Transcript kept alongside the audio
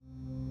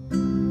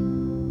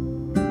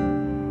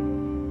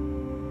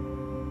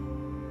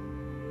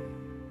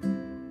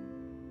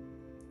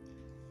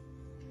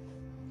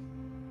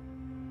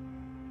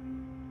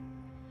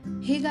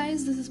Hey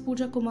guys, this is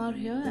Pooja Kumar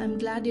here. I'm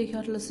glad you're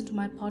here to listen to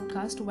my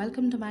podcast.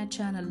 Welcome to my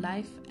channel,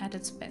 Life at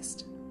its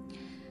Best.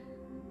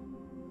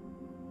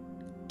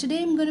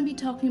 Today I'm going to be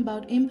talking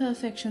about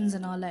imperfections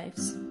in our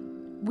lives.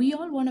 We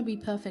all want to be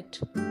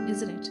perfect,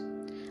 isn't it?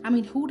 I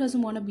mean, who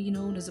doesn't want to be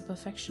known as a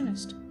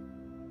perfectionist?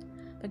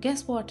 But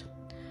guess what?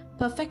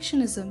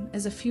 Perfectionism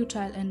is a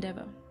futile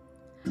endeavor.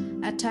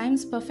 At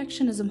times,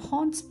 perfectionism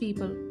haunts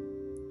people.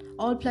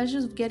 All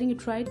pleasures of getting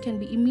it right can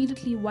be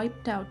immediately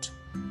wiped out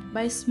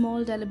by a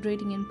small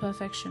deliberating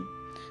imperfection.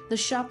 The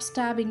sharp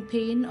stabbing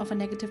pain of a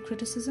negative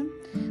criticism,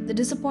 the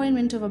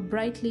disappointment of a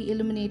brightly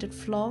illuminated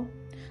flaw,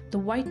 the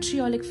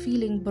vitriolic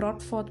feeling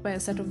brought forth by a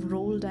set of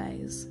rolled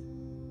eyes.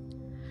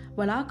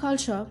 While our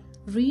culture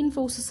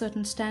reinforces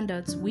certain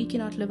standards we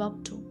cannot live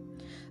up to,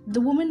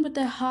 the woman with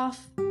their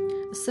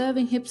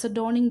half-serving hips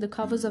adorning the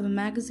covers of a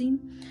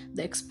magazine,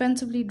 the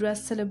expensively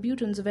dressed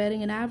celebutants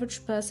wearing an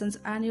average person's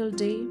annual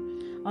day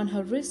on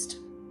her wrist,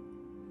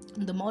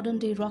 the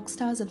modern-day rock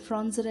stars and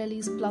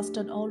Franzarellis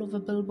plastered all over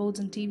billboards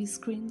and TV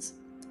screens.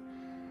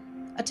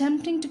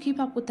 Attempting to keep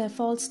up with their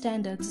false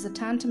standards is a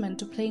tantamount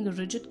to playing a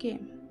rigid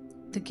game.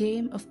 The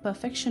game of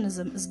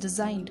perfectionism is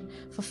designed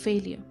for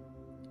failure.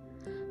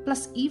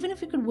 Plus, even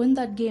if we could win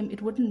that game,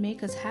 it wouldn't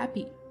make us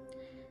happy.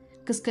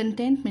 Because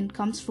contentment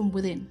comes from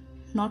within,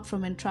 not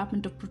from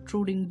entrapment of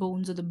protruding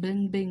bones or the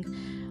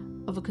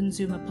bling-bing of a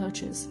consumer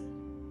purchase.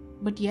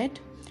 But yet,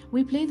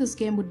 we play this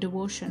game with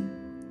devotion,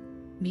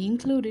 me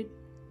included.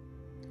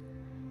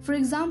 For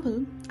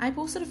example, I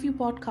posted a few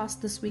podcasts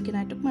this week and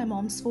I took my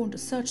mom's phone to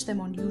search them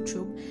on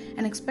YouTube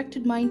and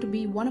expected mine to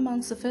be one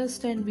amongst the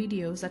first 10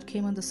 videos that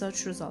came on the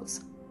search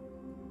results.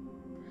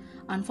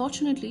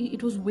 Unfortunately,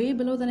 it was way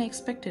below than I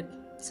expected,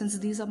 since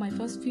these are my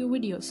first few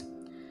videos.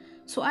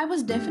 So I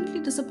was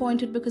definitely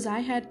disappointed because I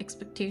had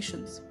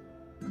expectations.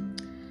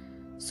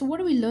 So what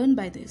do we learn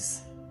by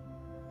this?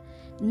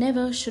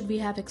 Never should we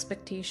have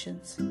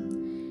expectations.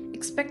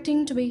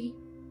 Expecting to be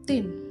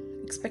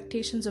thin,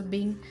 expectations of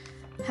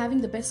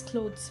having the best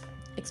clothes,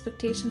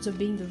 expectations of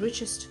being the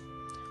richest,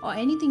 or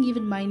anything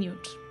even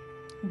minute.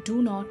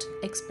 Do not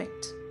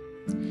expect.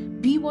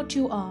 Be what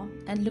you are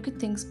and look at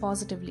things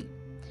positively.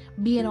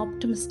 Be an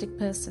optimistic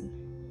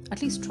person.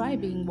 At least try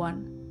being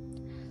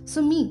one.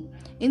 So me,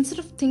 instead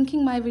of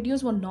thinking my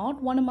videos were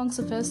not one amongst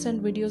the first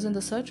 10 videos in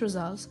the search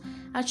results,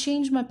 I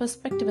changed my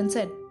perspective and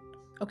said,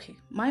 okay,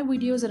 my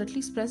videos are at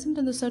least present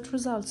in the search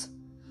results.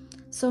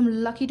 So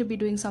I'm lucky to be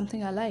doing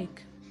something I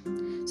like.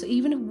 So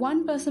even if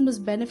one person was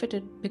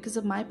benefited because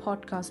of my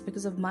podcast,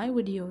 because of my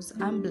videos,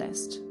 I'm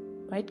blessed.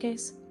 Right,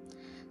 guys?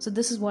 So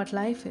this is what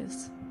life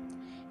is.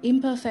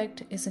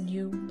 Imperfect is a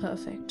new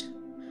perfect.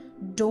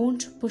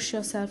 Don't push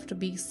yourself to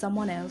be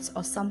someone else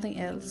or something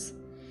else.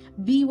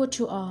 Be what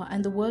you are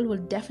and the world will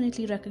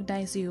definitely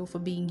recognize you for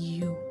being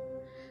you.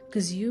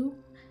 Because you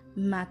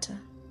matter.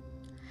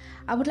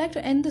 I would like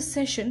to end this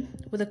session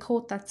with a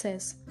quote that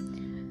says,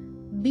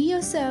 "Be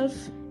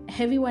yourself,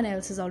 everyone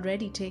else is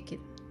already taken."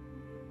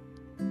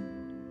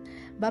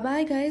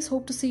 Bye-bye guys,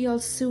 hope to see you all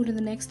soon in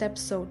the next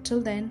episode.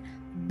 Till then,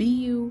 be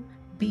you,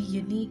 be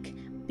unique,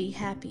 be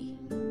happy.